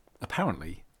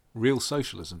apparently, real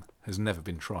socialism has never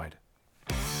been tried.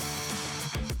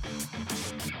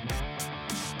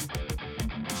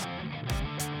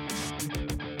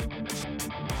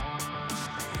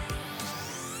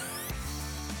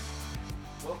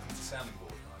 Welcome to Sounding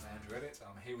Board. I'm Andrew Edit.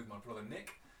 I'm here with my brother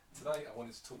Nick. Today I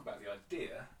wanted to talk about the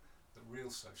idea that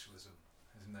real socialism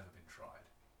has never been tried.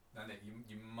 Now Nick,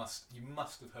 you must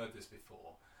have heard this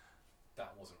before.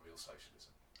 That wasn't real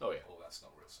socialism. Oh yeah. Or that's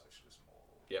not real socialism, or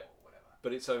whatever.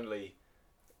 But it's only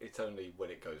when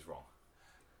it goes wrong.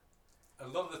 A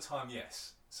lot of the time,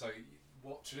 yes. So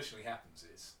what traditionally happens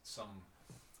is some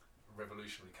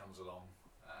revolutionary comes along,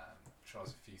 tries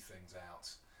a few things out,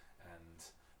 and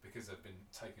because they've been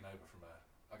taken over from a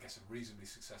reasonably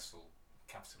successful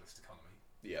capitalist economy,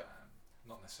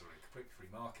 not necessarily a complete free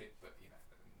market, but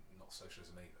not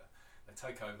socialism either. They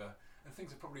take over, and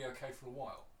things are probably okay for a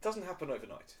while. It doesn't happen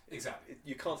overnight. Exactly.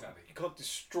 You can't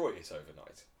destroy it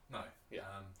overnight. No. Yeah.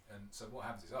 And so what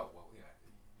happens is,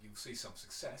 you'll see some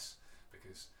success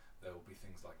because there will be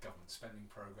things like government spending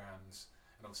programs,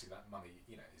 and obviously that money,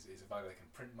 is available. They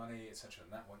can print money, etc.,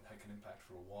 and that won't take an impact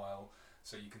for a while.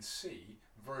 So you can see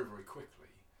very, very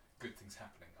quickly good things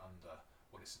happening under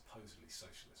what is supposedly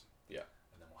socialism. Yeah.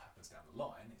 And then what happens down the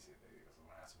line is they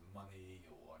run out of money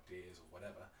or ideas or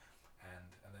whatever,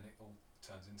 and then it all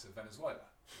turns into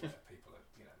Venezuela, where people are,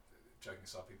 joking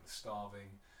aside, people are starving.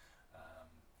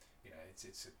 It's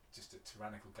just a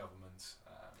tyrannical government.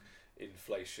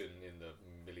 Inflation in the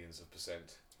millions of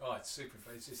percent. Oh, it's super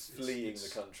inflation. It's fleeing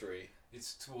the country.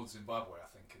 It's towards Zimbabwe, I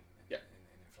think, in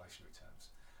inflationary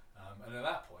terms. And at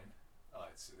that point,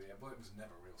 it was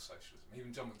never real socialism.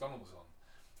 Even John McDonnell was on.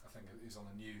 I think he was on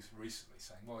the news recently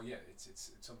saying, "Well, yeah,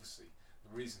 it's obviously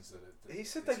the reasons that." He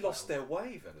said they lost their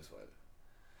way, Venezuela.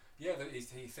 Yeah, he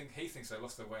thinks they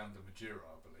lost their way under Maduro,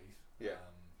 I believe. Yeah.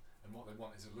 And what they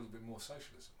want is a little bit more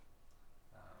socialism.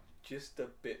 Just a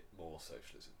bit more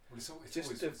socialism. Well, it's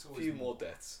just a few more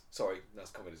deaths. Sorry, that's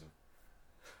communism.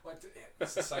 Well,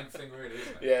 it's the same thing, really,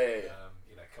 isn't it?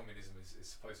 Yeah. Communism is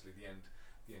supposedly the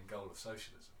end goal of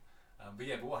socialism.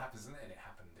 But what happens, and it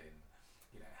happened in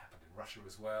Russia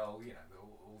as well.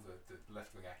 All the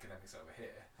left-wing academics over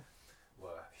here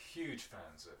were huge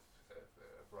fans of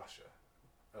Russia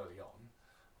early on.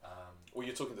 Well,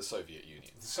 you're talking the Soviet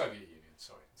Union. The Soviet Union,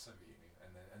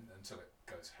 and then until it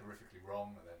goes horrifically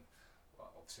wrong, and then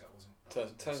obviously that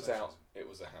wasn't. Turns out it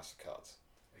was a house of cards.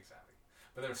 Exactly,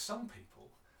 but there are some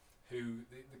people who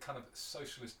the kind of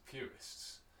socialist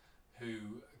purists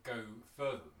who go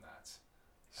further than that.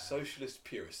 Socialist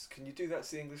purists. Can you do that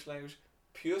to the English language?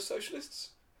 Pure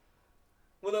socialists?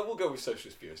 Well, no, we'll go with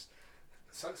socialist purists.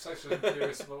 Socialist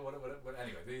purists.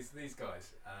 Anyway, these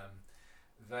guys,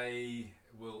 they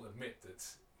will admit that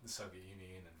the Soviet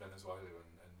Union and Venezuela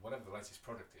and whatever the latest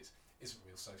product isn't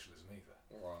real socialism either.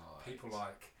 Right. People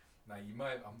like, now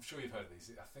I'm sure you've heard of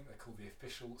these. I think they're called the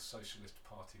Official Socialist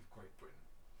Party of Great Britain.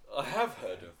 I have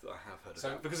heard of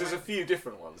that because there's a few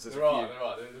different ones. There are.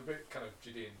 They're a bit kind of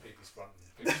Judean People's Front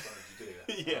and People's Front of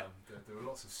Judea. Yeah. There are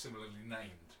lots of similarly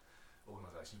named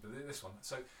organisations, but this one.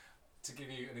 So, to give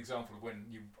you an example of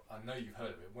I know you've heard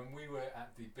of it. When we were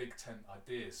at the Big Tent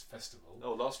Ideas Festival.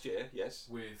 Oh, last year, yes.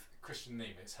 With Christian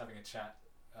Niemitz having a chat,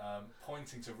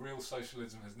 pointing to real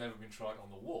socialism has never been tried on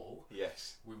the wall.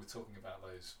 Yes. We were talking about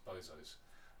those bozos.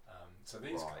 So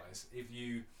these guys,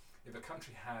 if a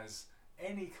country has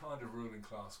any kind of ruling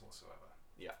class whatsoever,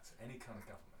 so any kind of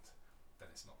government, then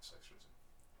it's not socialism.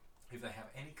 If they have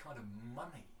any kind of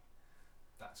money,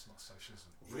 that's not socialism.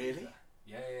 Really?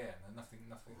 Yeah. Nothing.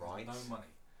 Right.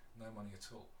 No money at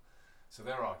all. So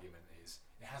their argument is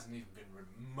it hasn't even been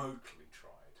remotely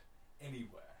tried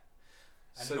anywhere.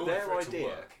 And so in order their for it idea, to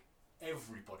work,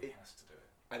 everybody has to do it.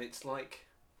 And it's like,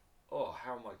 how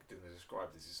am I going to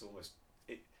describe this? It's almost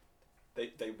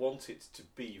They want it to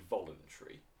be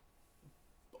voluntary.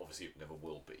 Obviously, it never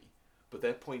will be. But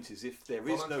their point is, if there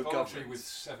is no government, with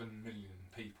 7 million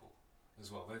people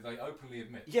as well, they openly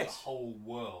admit yes, the whole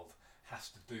world has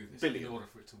to do this in order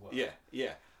for it to work.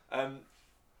 Yeah.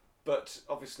 But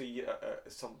obviously,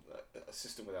 a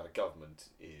system without a government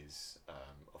is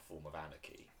a form of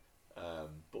anarchy.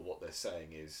 But what they're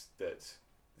saying is that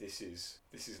this is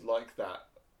like that.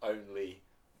 Only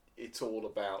it's all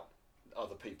about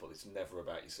other people. It's never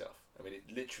about yourself. I mean,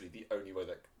 literally the only way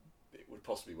that it would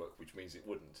possibly work, which means it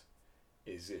wouldn't,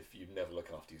 is if you never look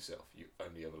after yourself. You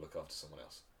only ever look after someone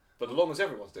else. But as long as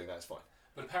everyone's doing that, it's fine.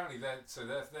 But apparently, their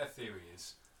theory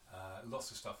is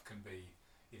lots of stuff can be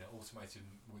automated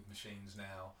with machines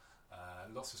now.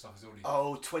 Lots of stuff is already...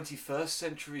 21st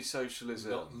century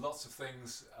socialism. Lots of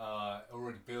things are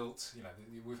already built.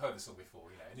 We've heard this all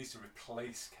before. It needs to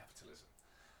replace capitalism.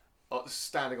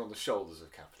 standing on the shoulders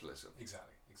of capitalism.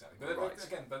 Exactly. But Right.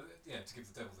 again, to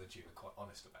give the devil their due, they're quite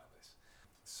honest about this.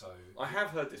 So I have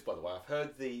heard this, by the way. I've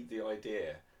heard the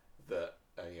idea that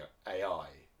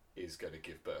AI is going to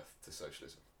give birth to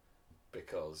socialism,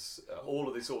 because all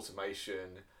of this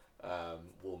automation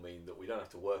will mean that we don't have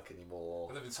to work anymore.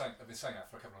 But they've been saying that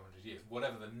for a couple of hundred years.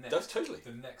 Whatever the That's totally.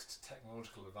 the next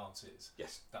technological advance is,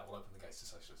 Yes. that will open the gates to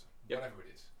socialism. Yep. Whatever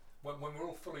it is. When we're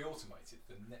all fully automated,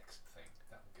 the next thing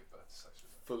that will give birth to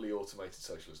socialism. Fully automated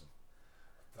socialism.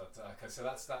 But, okay, so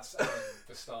that's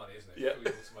Bastani, isn't it? Yeah.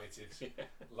 Fully automated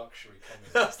luxury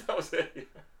communism. That was it.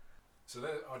 So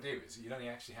the idea is that you don't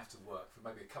actually have to work for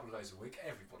maybe a couple of days a week.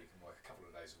 Everybody can work a couple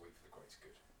of days a week for the greater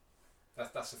good.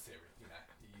 That's a theory,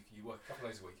 You work a couple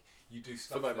of days a week. You do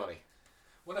stuff For no money.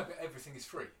 Well, no, but everything is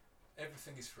free.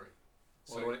 Everything is free.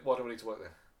 So Why do we need to work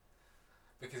then?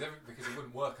 because it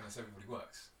wouldn't work unless everybody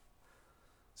works.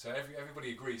 So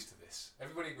everybody agrees to this.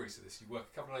 Everybody agrees to this. You work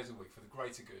a couple of days a week for the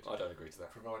greater good. I don't agree to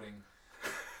that. Providing.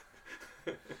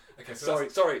 Okay, so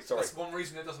Sorry. That's one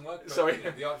reason it doesn't work. But, Sorry.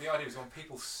 The idea is when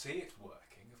people see it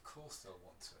working, of course they'll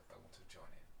want to join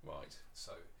in. Right.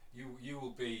 So you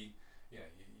will be,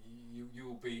 you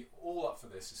will be all up for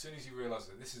this as soon as you realise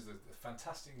that this is a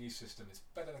fantastic new system. It's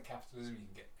better than capitalism. You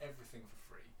can get everything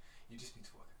for free. You just need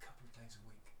to work a couple of days a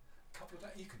week. A couple of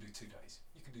days. You can do 2 days.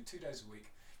 You can do 2 days a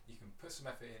week. You can put some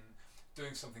effort in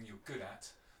doing something you're good at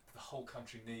that the whole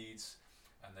country needs,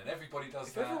 and then everybody does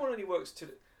If that. everyone only works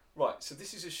right, so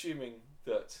this is assuming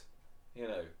that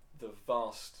the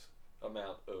vast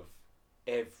amount of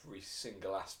every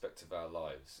single aspect of our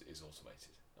lives is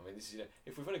automated. I mean, this is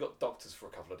if we've only got doctors for a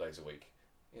couple of days a week,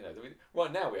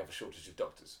 right now we have a shortage of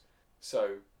doctors.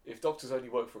 So if doctors only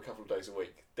work for a couple of days a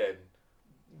week, then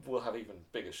we'll have even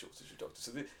bigger shortage of doctors.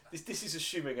 So this is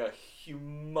assuming a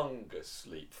humongous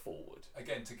leap forward.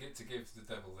 Again, to give the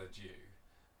devil their due,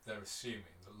 they're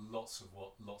assuming that lots of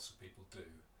what lots of people do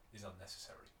is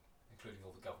unnecessary, including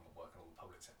all the government work and all the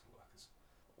public sector workers.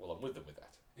 Well, I'm with them with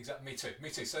that. Exactly, me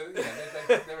too. So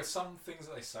there are some things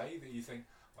that they say that you think,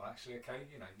 well, actually, okay,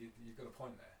 you've got a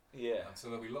point there. Yeah. So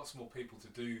there'll be lots more people to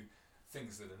do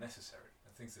things that are necessary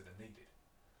and things that are needed.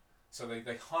 So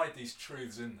they hide these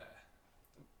truths in there.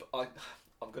 But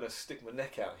I'm going to stick my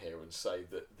neck out here and say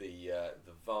that the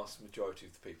vast majority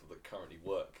of the people that currently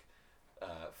work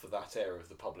for that area of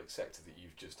the public sector that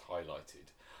you've just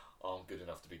highlighted aren't good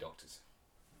enough to be doctors.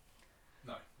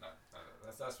 No,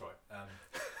 that's right.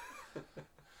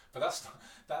 But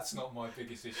that's not my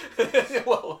biggest issue.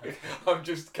 Well, okay. I'm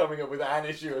just coming up with an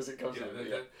issue as it comes.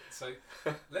 So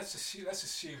let's assume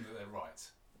that they're right,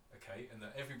 okay, and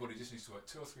that everybody just needs to work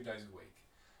 2 or 3 days a week,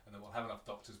 and then we'll have enough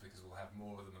doctors because we'll have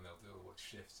more of them, and they'll work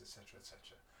shifts, etc., etc.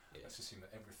 Yeah. Let's assume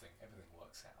that everything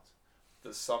works out.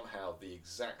 That somehow the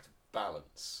exact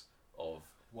balance of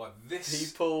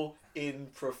people in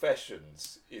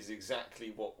professions is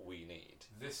exactly what we need.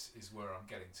 This is where I'm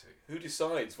getting to. Who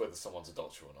decides whether someone's a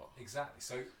doctor or not? Exactly.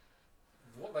 So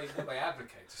what they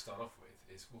advocate to start off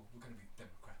with is, well, we're going to be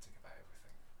democratic about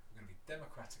everything. We're going to be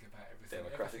democratic about everything.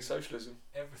 Democratic socialism.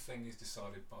 Everything is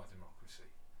decided by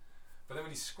democracy. But then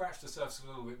when you scratch the surface a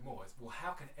little bit more, it's, well,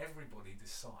 how can everybody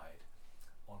decide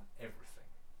on everything?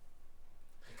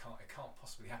 It can't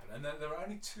possibly happen. And there are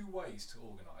only 2 ways to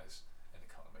organise an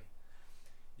economy.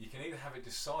 You can either have it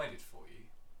decided for you,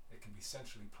 it can be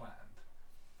centrally planned,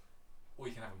 or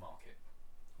you can have a market,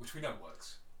 which we know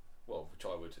works. Well, which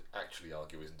I would actually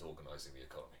argue isn't organising the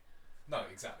economy. No,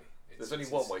 exactly. There's only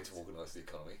one way to organise the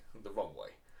economy, the wrong way,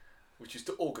 which is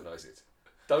to organise it.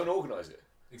 Don't organise it.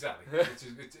 Exactly,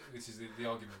 which is the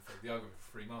argument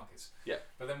for free markets. Yeah.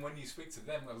 But then when you speak to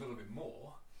them a little bit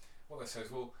more, what they say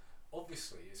is, well,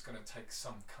 obviously it's going to take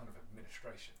some kind of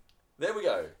administration. There we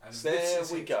go. And there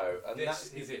we go. And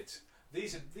this is it.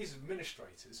 These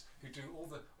administrators who do all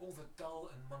the dull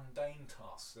and mundane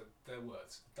tasks. Their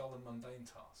words, dull and mundane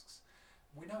tasks.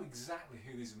 We know exactly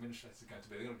who these administrators are going to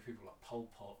be. They're going to be people like Pol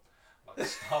Pot, like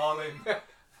Stalin.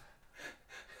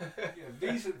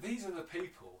 These are the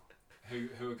people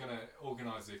who are going to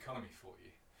organise the economy for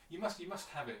you. You must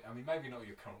have it. I mean, maybe not at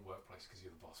your current workplace because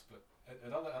you're the boss, but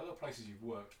at other places you've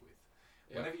worked with,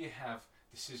 whenever you have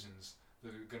decisions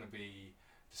that are going to be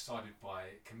decided by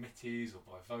committees or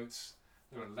by votes,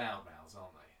 there are loudmouths,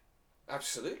 aren't they?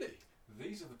 Absolutely.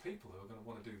 These are the people who are going to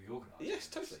want to do the organising. Yes,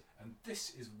 totally. And this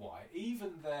is why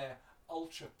even their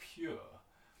ultra pure,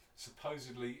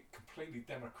 supposedly completely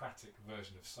democratic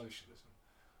version of socialism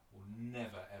will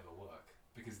never ever work,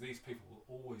 because these people will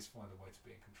always find a way to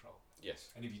be in control. Yes.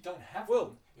 And if you don't have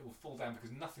them, it will fall down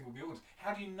because nothing will be ordered.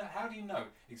 How do you know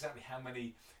exactly how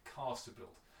many cars to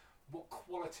build? What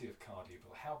quality of car do you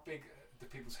build? How big do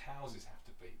people's houses have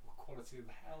to be? What quality of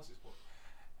the houses?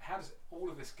 How does all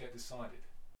of this get decided?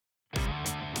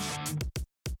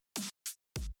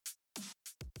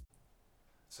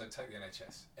 So take the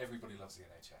NHS. Everybody loves the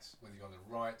NHS. Whether you're on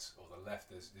the right or the left,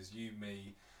 there's you,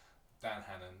 me, Dan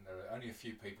Hannan. There are only a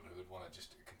few people who would want to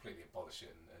just completely abolish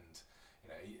it and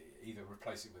either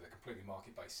replace it with a completely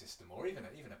market-based system or even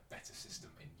a better system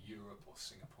in Europe or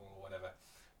Singapore or whatever.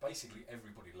 Basically,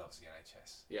 everybody loves the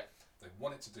NHS. Yeah. They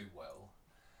want it to do well.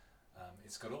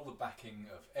 It's got all the backing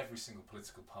of every single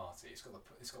political party. It's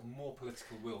got more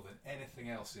political will than anything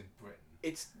else in Britain.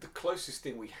 It's the closest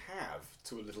thing we have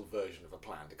to a little version of a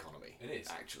planned economy. It is,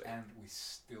 actually, and we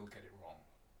still get it wrong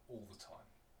all the time.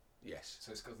 Yes.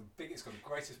 So it's got the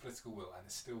greatest political will, and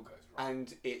it still goes wrong.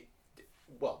 And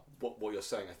what you're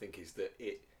saying, I think, is that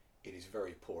it is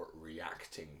very poor at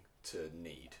reacting to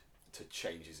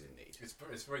changes in need.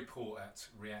 It's very poor at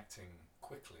reacting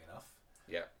quickly enough.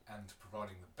 Yeah. And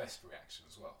providing the best reaction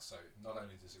as well. So not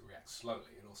only does it react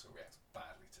slowly, it also reacts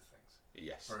badly to things.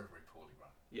 Yes. Very, very poorly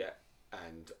run. Yeah.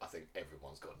 And I think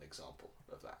everyone's got an example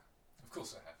of that. Of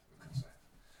course I have.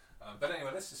 But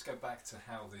anyway, let's just go back to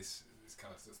how this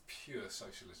kind of this pure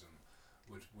socialism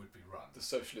would be run. The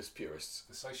socialist purists.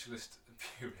 The socialist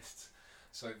purists.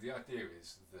 So the idea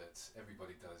is that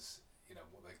everybody does,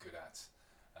 what they're good at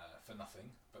for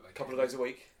nothing, but they couple of days a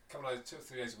week. 2 or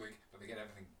 3 days a week, but they get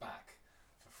everything back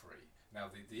for free.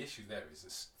 Now the issue there is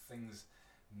that things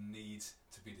need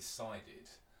to be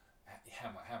decided.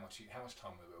 How much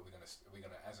time are we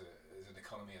going to as an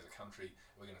economy, as a country,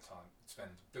 we're going to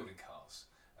spend building cars,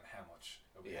 and how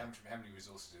many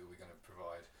resources are we going to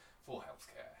provide for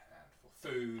healthcare and for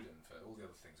food and for all the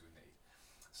other things we need.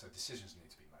 So decisions need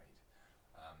to be made.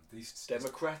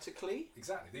 Democratically?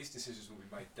 Exactly. These decisions will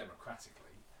be made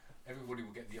democratically. Everybody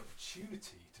will get the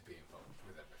opportunity to be involved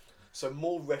with everything. So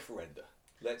more referenda.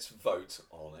 Let's vote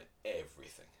on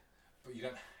everything. But you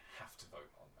don't have to vote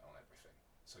on everything.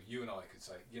 So you and I could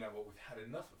say, you know what, we've had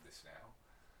enough of this now.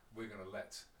 We're going to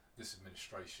let this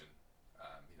administration,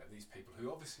 these people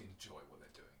who obviously enjoy what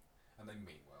they're doing and they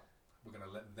mean well, we're going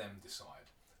to let them decide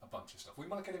a bunch of stuff. We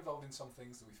might get involved in some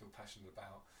things that we feel passionate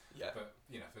about, but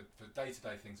for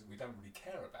day-to-day things that we don't really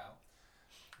care about,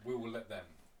 we will let them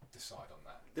decide on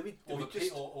that.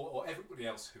 Or everybody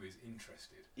else who is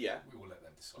interested, we will let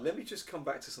them decide. Let me just come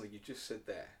back to something you just said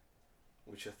there,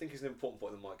 which I think is an important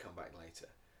point that might come back later,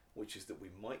 which is that we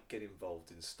might get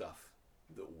involved in stuff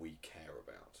that we care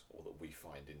about or that we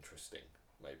find interesting,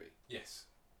 maybe. Yes.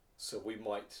 So we're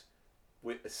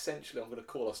essentially, I'm going to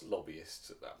call us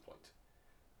lobbyists at that point,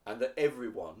 and that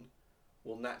everyone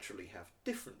will naturally have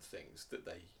different things that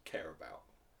they care about.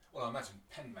 Well, I imagine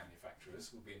pen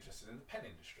manufacturers will be interested in the pen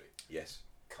industry. Yes.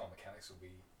 Car mechanics will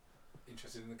be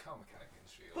interested in the car mechanic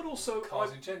industry. But also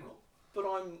cars in general. But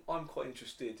I'm quite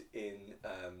interested in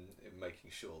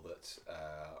making sure that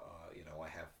I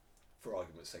have, for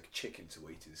argument's sake, chicken to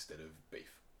eat instead of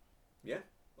beef. Yeah.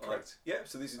 Correct.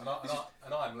 So this is. And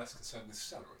I'm less concerned with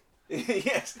celery.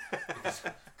 Yes. because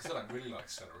I don't really like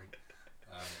celery.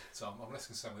 So I'm less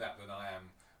concerned with that than I am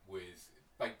with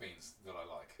baked beans that I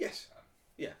like. Yes.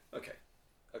 Okay.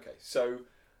 So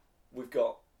we've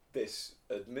got this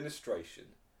administration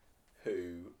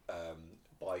who,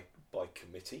 by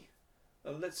committee,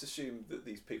 and let's assume that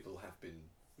these people have been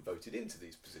voted into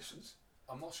these positions.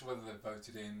 I'm not sure whether they're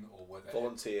voted in or whether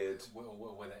volunteered, or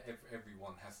whether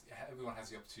everyone has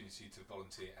the opportunity to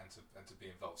volunteer and to be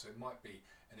involved. So it might be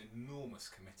an enormous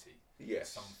committee for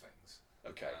some things.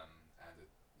 Okay. And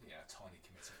a tiny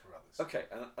committee for others. Okay,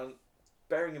 and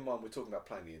bearing in mind we're talking about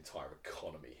planning the entire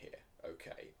economy here.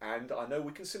 Okay, and I know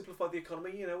we can simplify the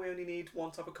economy. We only need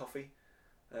one type of coffee.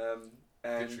 And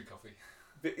Victory coffee.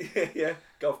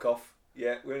 Gov Coff.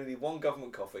 Yeah, we only need one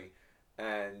government coffee.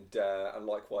 And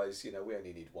likewise, we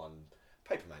only need one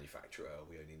paper manufacturer.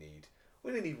 We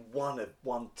only need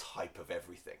one type of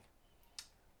everything.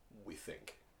 We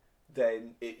think,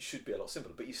 then it should be a lot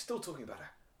simpler. But you're still talking about a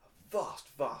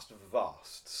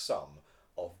vast sum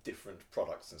of different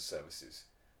products and services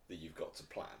that you've got to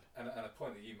plan. And a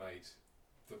point that you made,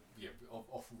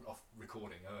 off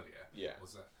recording earlier,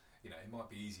 was that it might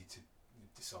be easy to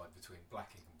decide between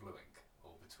black ink and blue ink.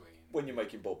 Or between when you're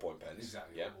making ballpoint pens,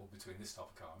 exactly, yeah. Or between this type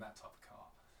of car and that type of car.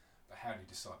 But how do you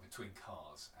decide between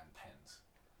cars and pens?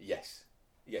 Yes,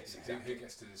 exactly. Who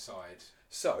gets to decide?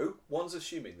 So one's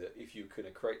assuming that if you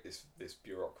can create this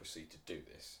bureaucracy to do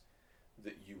this,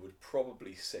 that you would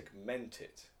probably segment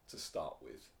it to start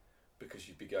with, because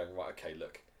you'd be going, right, okay,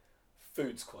 look,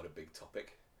 food's quite a big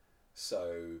topic,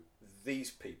 so these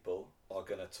people are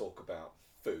going to talk about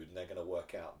food, and they're going to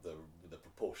work out the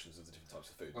proportions of the different types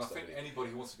of food. Well, I think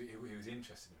anybody who wants to be who's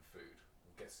interested in food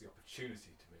gets the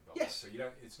opportunity to be involved. Yes. So you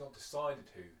don't. It's not decided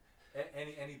who.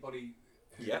 Anybody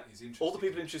who Yeah. is interested. All the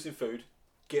people interested in food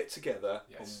get together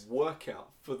Yes. and work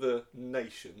out for the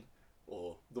nation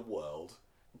or the world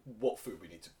what food we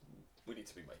need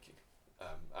to be making,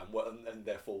 and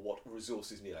therefore what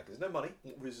resources need. There's no money.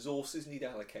 What resources need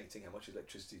allocating? How much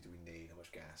electricity do we need? How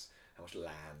much gas? How much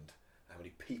land? How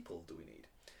many people do we need?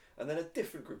 And then a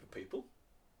different group of people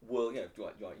will,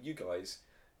 like you guys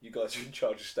are in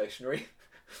charge of stationery,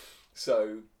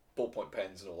 so ballpoint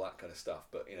pens and all that kind of stuff.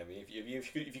 But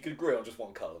if you could agree on just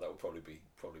one colour, that would probably be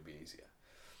easier.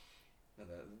 And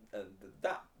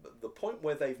the point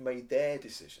where they've made their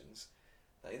decisions,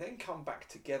 they then come back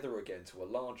together again to a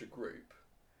larger group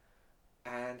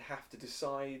and have to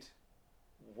decide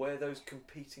where those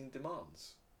competing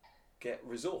demands get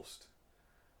resourced.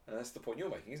 And that's the point you're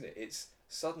making, isn't it? It's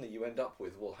suddenly you end up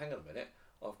with, well, hang on a minute,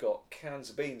 I've got cans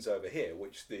of beans over here,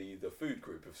 which the food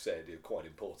group have said are quite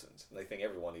important, and they think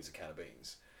everyone needs a can of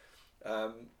beans.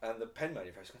 And the pen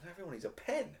manufacturer goes, no, everyone needs a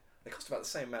pen. They cost about the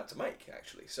same amount to make,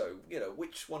 actually. So,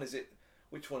 which one is it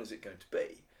going to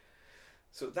be?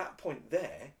 So at that point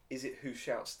there, is it who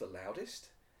shouts the loudest?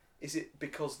 Is it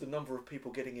because the number of people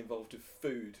getting involved with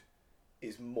food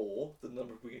is more than the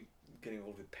number of people getting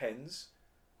involved with pens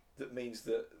that means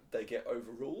that they get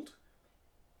overruled?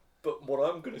 But what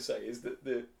I'm going to say is that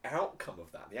the outcome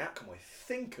I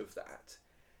think of that,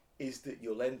 is that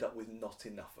you'll end up with not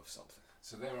enough of something.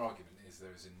 So their argument is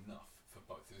there is enough for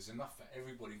both. There is enough for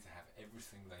everybody to have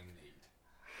everything they need.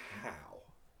 How?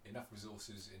 Enough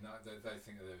resources. They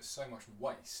think that there is so much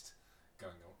waste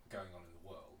going on in the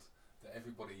world that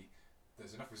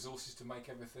there's enough resources to make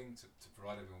everything, to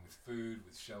provide everyone with food,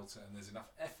 with shelter, and there's enough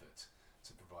effort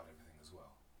to provide everything as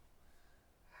well.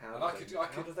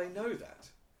 How do they know that?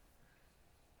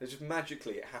 It's just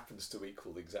magically it happens to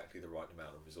equal exactly the right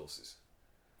amount of resources.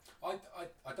 I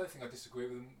don't think I disagree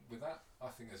with them with that. I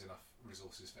think there's enough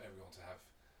resources for everyone to have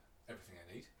everything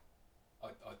they need.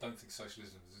 I don't think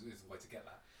socialism is the way to get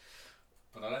that.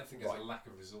 But I don't think there's a lack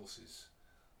of resources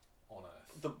on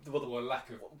Earth. Or a lack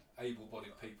of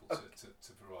able-bodied people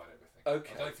to provide everything.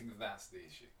 Okay. I don't think that's the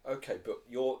issue. Okay, but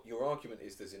your argument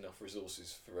is there's enough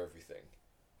resources for everything.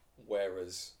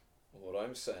 Whereas what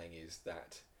I'm saying is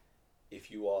that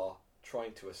if you are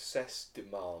trying to assess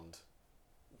demand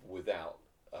without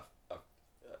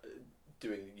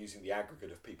using the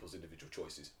aggregate of people's individual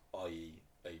choices, i.e.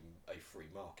 a free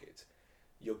market,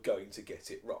 you're going to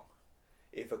get it wrong.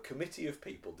 If a committee of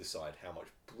people decide how much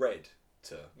bread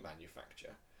to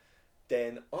manufacture,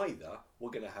 then either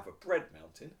we're going to have a bread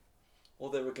mountain, or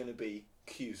there are going to be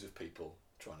queues of people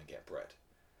trying to get bread.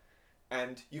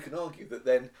 And you can argue that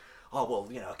then,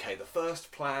 the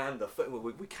first plan,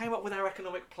 we came up with our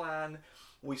economic plan,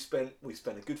 we spent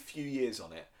a good few years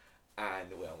on it, and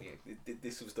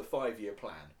this was the 5-year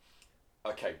plan.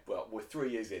 Okay, well, we're 3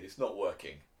 years in, it's not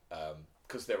working,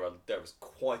 because there was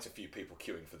quite a few people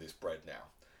queuing for this bread now.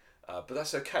 But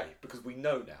that's okay, because we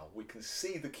know now, we can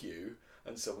see the queue,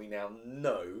 and so we now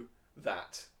know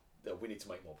that we need to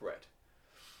make more bread.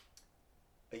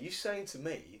 Are you saying to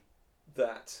me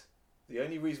that the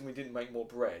only reason we didn't make more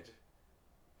bread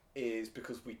is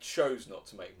because we chose not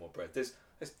to make more bread? There's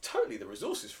totally the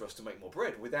resources for us to make more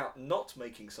bread without not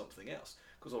making something else.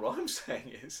 Because all I'm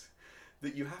saying is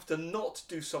that you have to not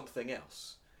do something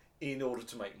else in order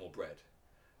to make more bread.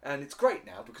 And it's great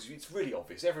now because it's really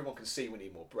obvious. Everyone can see we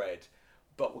need more bread,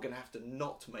 but we're going to have to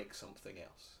not make something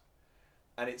else.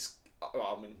 And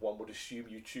one would assume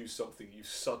you choose something you've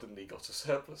suddenly got a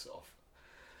surplus of.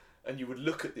 And you would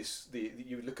look at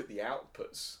you would look at the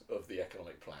outputs of the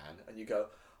economic plan, and you go,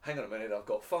 hang on a minute, I've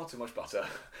got far too much butter,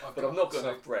 but I've not got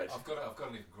enough bread. I've got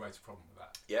an even greater problem with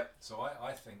that. Yep. So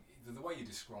I think the way you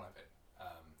describe it,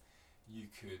 you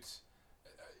could,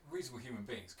 reasonable human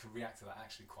beings could react to that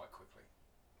actually quite quickly.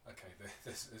 Okay,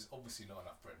 there's obviously not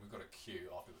enough bread. We've got a queue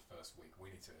after the first week.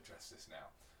 We need to address this now,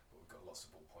 but we've got lots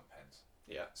of ballpoint pens.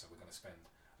 Yeah. So we're going to spend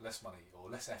less money or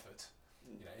less effort.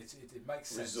 It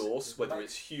makes sense. Resource, whether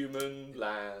it's human,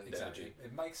 land, exactly. energy.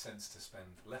 It makes sense to spend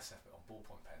less effort on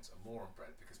ballpoint pens and more on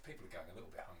bread because people are going a little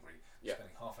bit hungry,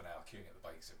 spending half an hour queuing at the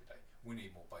bakers every day. We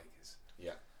need more bakers.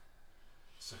 Yeah.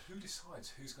 So who decides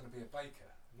who's going to be a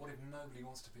baker? What if nobody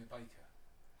wants to be a baker?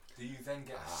 Do you then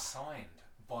get assigned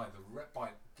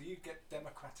do you get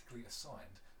democratically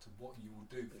assigned to what you will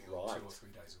do for your 2 or 3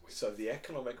 days a week? So the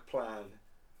economic plan,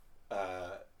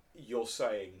 you're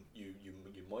saying you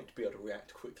might be able to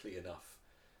react quickly enough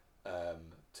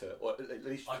or at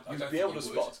least you'd be able to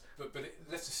spot. But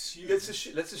let's assume. Let's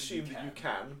assume that you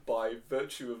can by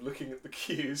virtue of looking at the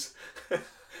queues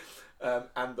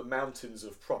and the mountains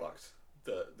of product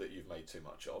that you've made too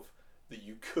much of. that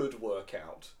you could work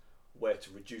out where to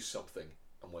reduce something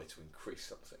and where to increase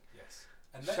something. Yes.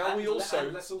 And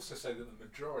let's also say that the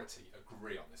majority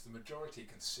agree on this. The majority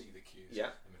can see the cues.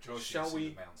 Yeah. The majority can see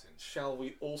the mountains. Shall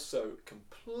we also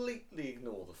completely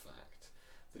ignore the fact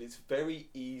that it's very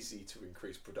easy to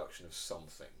increase production of some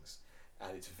things,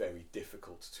 and it's very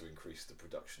difficult to increase the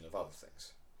production of other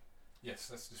things? Yes,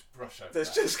 let's just brush over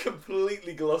Let's that. just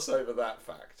completely gloss over that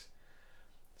fact.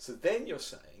 So then you're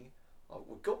saying,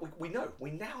 we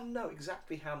now know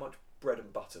exactly how much bread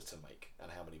and butter to make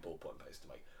and how many ballpoint pens to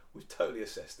make. We've totally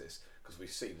assessed this because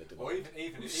we've seen the demand. Or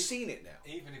even we've seen it now.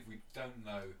 Even if we don't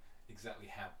know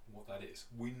exactly what that is,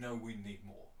 we know we need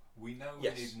more. We know we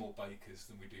Yes. need more bakers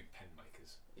than we do pen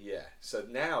makers. Yeah. So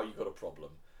now you've got a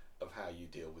problem of how you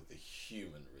deal with the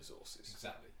human resources.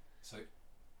 Exactly. So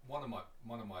one of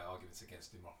my arguments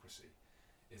against democracy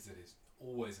is that it's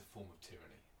always a form of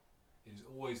tyranny. It is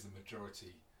always the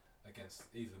majority against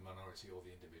either the minority or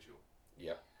the individual.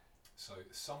 Yeah. So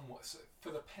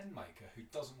for the pen maker who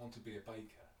doesn't want to be a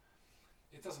baker,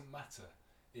 it doesn't matter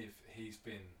if he's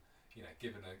been,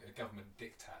 given a government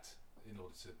diktat in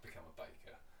order to become a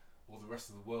baker, or the rest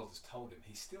of the world has told him.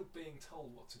 He's still being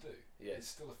told what to do. Yes. It's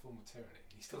still a form of tyranny.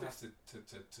 He still has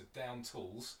to down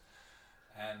tools,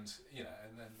 and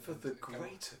for the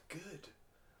greater good.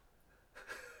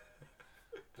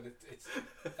 But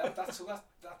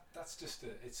that's just a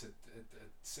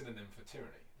synonym for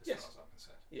tyranny, as Yes. far as I'm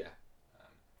concerned. Yeah.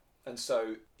 And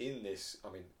so in this,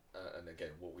 I mean, and again,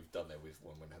 what we've done there with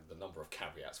when we have the number of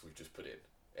caveats we've just put in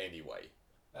anyway.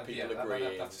 People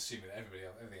agreeing. That's assuming that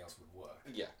everything else would work.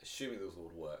 Yeah, assuming those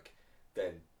would work,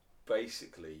 then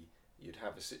basically you'd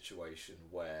have a situation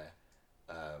where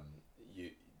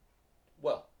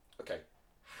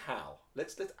how?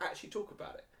 Let's actually talk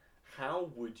about it.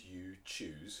 How would you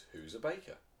choose who's a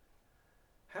baker?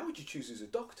 How would you choose who's a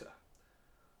doctor?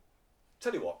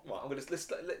 Tell you what, right,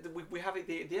 we have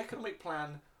the economic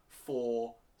plan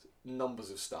for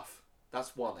numbers of stuff.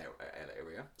 That's one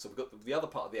area. So we've got the other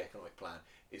part of the economic plan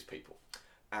is people,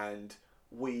 and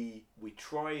we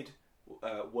tried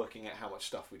working out how much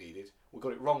stuff we needed. We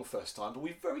got it wrong first time, but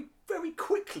we very, very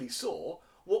quickly saw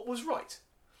what was right.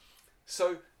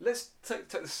 So let's take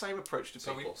the same approach to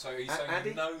people. So you saying Andy,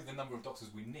 we know the number of doctors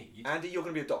we need? Andy, you're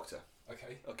going to be a doctor.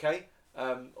 Okay. Okay.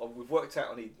 We've worked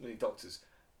out I need doctors.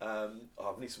 I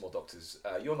need some more doctors.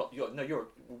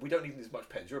 We don't need as much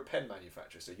pens. You're a pen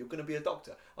manufacturer, so you're going to be a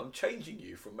doctor. I'm changing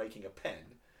you from making a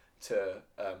pen to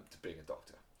being a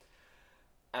doctor.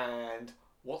 And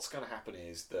what's going to happen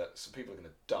is that some people are going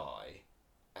to die,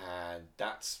 and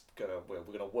we're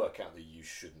going to work out that you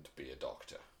shouldn't be a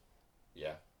doctor.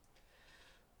 Yeah.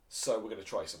 So we're going to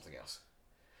try something else.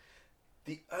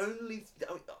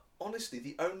 Honestly,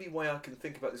 the only way I can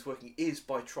think about this working is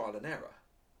by trial and error.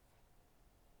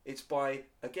 It's by,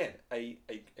 again,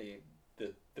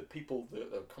 the people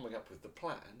that are coming up with the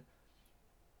plan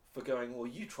for going, well,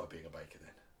 you try being a baker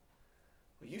then.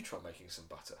 Well, you try making some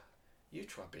butter. You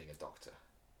try being a doctor.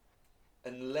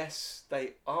 Unless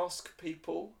they ask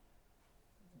people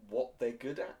what they're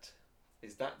good at.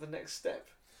 Is that the next step?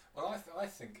 Well, I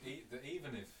think that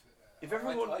even if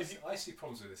I see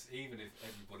problems with this, even if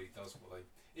everybody does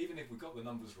even if we've got the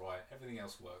numbers right, everything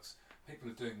else works, people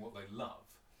are doing what they love,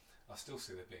 I still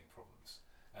see there being problems.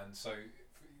 And so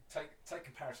take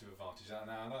comparative advantage. Now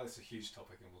I know it's a huge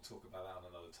topic and we'll talk about that on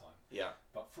another time. Yeah.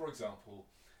 But for example,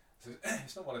 so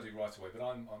it's not what I do right away, but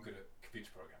I'm good at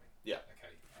computer programming. Yeah.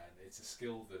 Okay. And it's a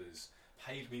skill that has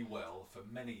paid me well for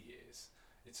many years.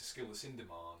 It's a skill that's in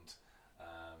demand.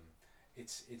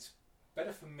 It's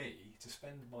better for me to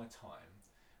spend my time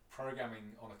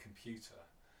programming on a computer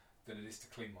than it is to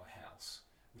clean my house,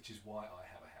 which is why I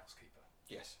have a housekeeper.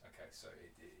 Yes. Okay, so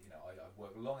I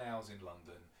work long hours in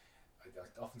London.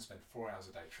 I often spend 4 hours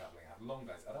a day travelling. I have long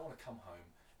days. I don't want to come home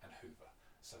and hoover.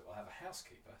 So I have a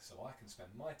housekeeper, so I can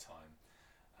spend my time,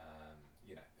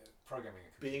 programming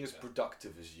a computer. Being as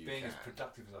productive as you can. Being as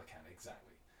productive as I can,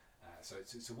 exactly. So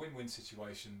it's a win-win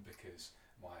situation because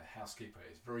my housekeeper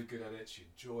is very good at it. She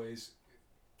enjoys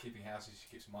keeping houses. She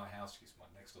keeps my house. She keeps my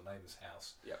next door neighbour's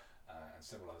house. Yeah. And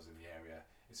several others in the area.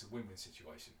 It's a win-win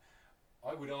situation.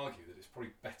 I would argue that it's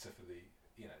probably better for the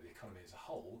economy as a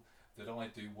whole that I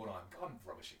do what I'm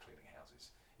rubbish at cleaning houses.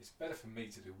 It's better for me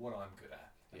to do what I'm good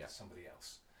at than somebody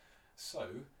else. So,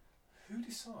 who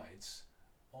decides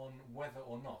on whether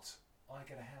or not I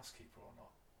get a housekeeper or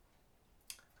not?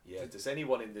 Yeah. Does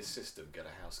anyone in this system get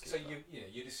a housekeeper? So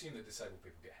you'd assume that disabled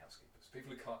people get housekeepers.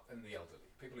 People who can't, and the elderly,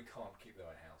 people who can't keep their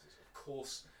own houses. Of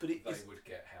course, they would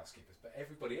get housekeepers. But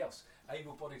everybody else,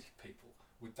 able-bodied people,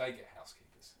 would they get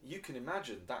housekeepers? You can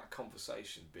imagine that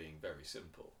conversation being very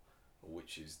simple.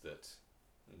 which is that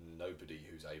nobody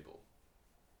who's able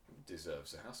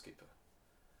deserves a housekeeper.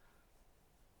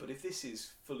 But if this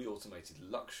is fully automated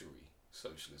luxury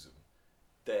socialism,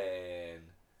 then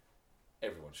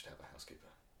everyone should have a housekeeper.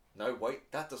 No,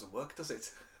 wait, that doesn't work, does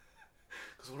it?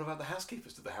 Because what about the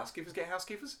housekeepers? Do the housekeepers get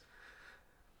housekeepers?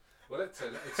 Well, it's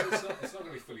not going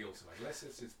to be fully automated. Unless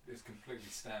it's completely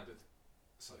standard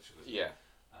socialism. Yeah.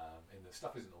 In the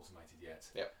stuff isn't automated yet.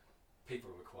 Yep.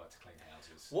 People are required to clean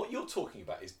houses. What you're talking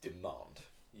about is demand.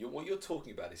 What you're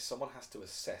talking about is someone has to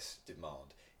assess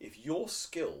demand. If your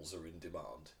skills are in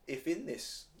demand, if in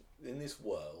this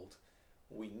world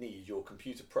we need your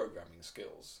computer programming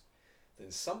skills,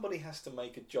 then somebody has to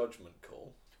make a judgment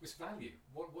call. It's value.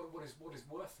 What is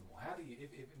worth more? How do you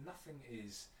if nothing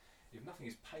is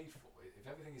paid for, if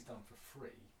everything is done for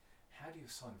free, how do you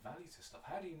assign value to stuff?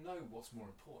 How do you know what's more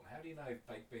important? How do you know if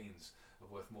baked beans are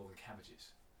worth more than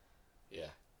cabbages?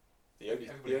 Yeah.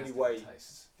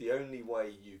 The only way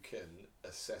you can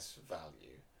assess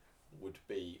value would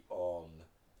be on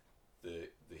the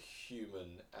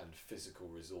human and physical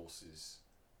resources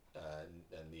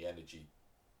and the energy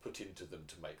put into them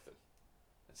to make them.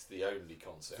 It's the only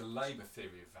concept. The labour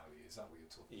theory of value, is that what you're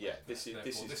talking about? Yeah, this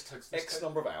is X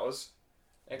number of hours,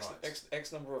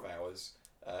 X number of hours,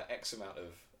 X amount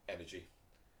of energy,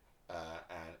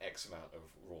 and X amount of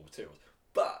raw materials.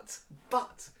 But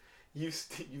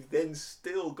you've then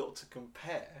still got to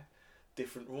compare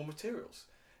different raw materials.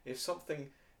 If something,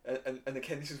 and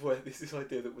again, this is where this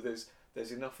idea that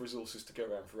there's enough resources to go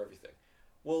around for everything.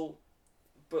 Well,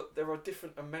 but there are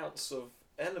different amounts of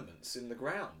elements in the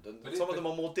ground, and some of them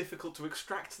are more difficult to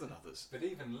extract than others. But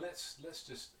even let's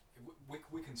just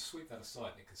we can sweep that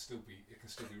aside, and it can still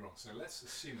be wrong. So let's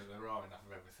assume that there are enough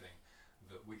of everything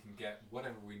that we can get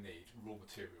whatever we need raw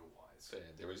material wise.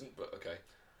 There isn't, but okay.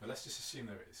 But let's just assume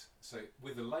there is. So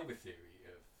with the labour theory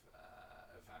of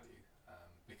value,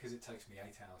 because it takes me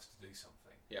 8 hours to do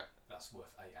something, that's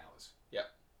worth 8 hours. Yeah.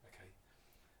 Okay.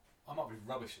 I might be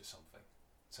rubbish at something,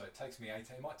 so it takes me 8.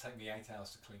 It might take me 8 hours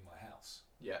to clean my house.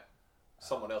 Yeah.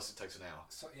 Someone else it takes an hour.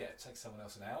 So it takes someone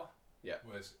else an hour. Yeah.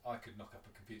 Whereas I could knock up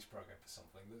a computer program for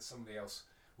something that somebody else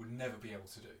would never be able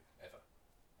to do ever.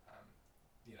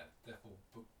 Therefore,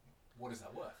 but what is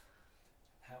that worth?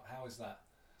 How is that?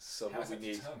 So how is that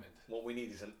determined? What we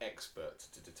need is an expert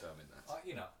to determine that.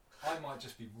 I might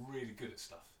just be really good at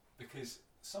stuff because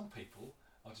some people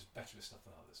are just better at stuff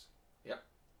than others. Yeah.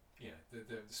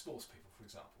 The sports people, for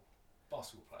example,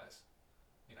 basketball players.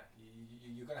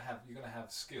 You're going to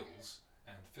have skills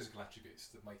and physical attributes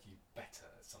that make you better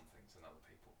at some things than other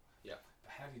people. Yeah.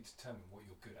 But how do you determine what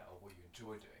you're good at or what you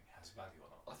enjoy doing has value or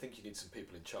not? I think you need some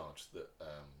people in charge that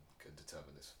can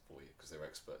determine this for you because they're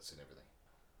experts in everything.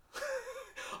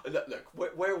 Look,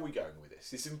 where are we going with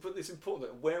this? It's important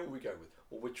that where are we going with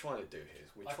what we're trying to do here?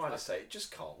 We're trying to say it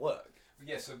just can't work.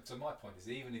 Yeah. So my point is,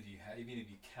 even if you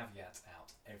caveat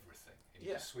out everything and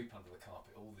you just sweep under the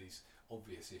carpet all these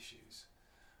obvious issues,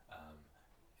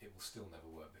 it will still never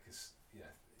work because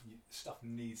stuff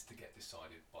needs to get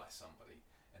decided by somebody,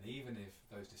 and even if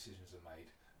those decisions are made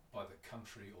by the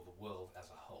country or the world as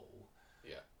a whole,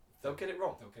 they'll get it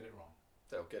wrong. They'll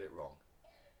get it wrong.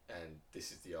 And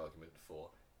this is the argument for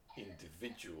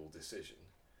individual decision,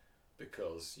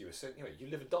 because you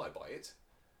live and die by it,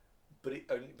 but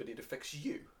it affects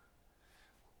you.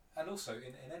 And also,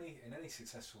 in any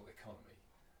successful economy,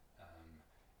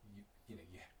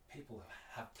 people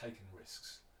have taken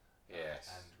risks.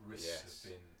 Yes. And risks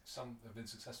some have been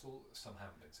successful, some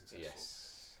haven't been successful.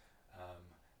 Yes.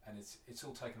 And it's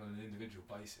all taken on an individual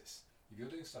basis. If you're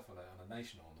doing stuff on a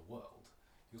nation or on the world,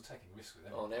 you're taking risks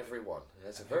with everyone. On everyone.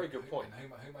 That's a very good point. And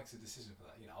who makes a decision for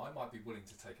that? I might be willing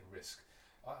to take a risk.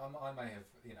 I may have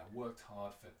worked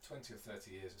hard for 20 or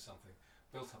 30 years or something,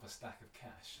 built up a stack of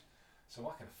cash, so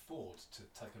I can afford to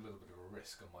take a little bit of a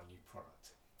risk on my new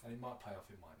product, and it might pay off,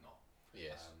 it might not.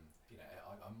 Yes.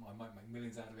 I might make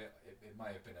millions out of it. It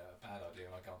may have been a bad idea,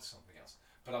 and I go on to something else.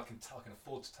 But I can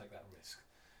afford to take that risk.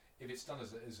 If it's done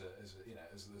as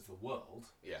the world,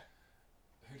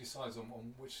 who decides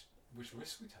on which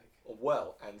risks we take?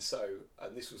 Well, and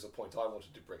this was a point I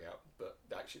wanted to bring out, but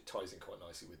actually it ties in quite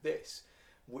nicely with this,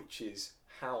 which is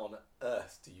how on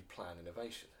earth do you plan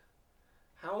innovation?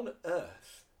 How on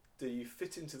earth do you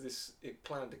fit into this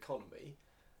planned economy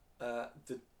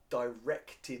the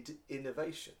directed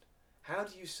innovation? How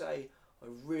do you say, I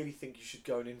really think you should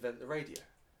go and invent the radio?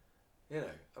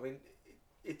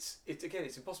 It's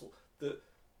impossible.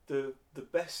 The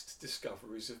best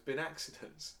discoveries have been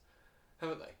accidents,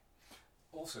 haven't they?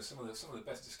 Also, some of the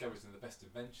best discoveries and the best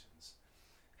inventions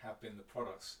have been the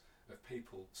products of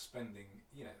people spending,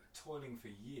 toiling for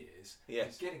years,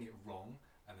 Yes. getting it wrong,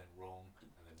 and then wrong,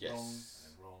 and then Yes. wrong, and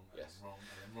then wrong, and Yes. then wrong,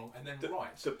 and then wrong, and then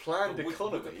right. The planned But would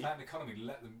economy. the planned economy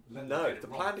let them get No, it the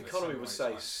wrong planned for economy so would many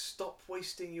say, times? stop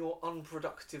wasting your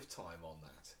unproductive time on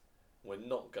that. We're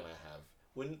not going to have.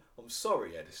 I'm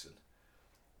sorry, Edison,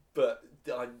 but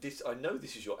I know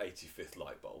this is your 85th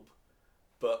light bulb,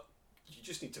 but you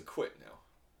just need to quit now.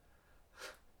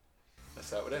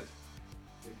 That's how it would end.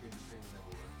 They've been things that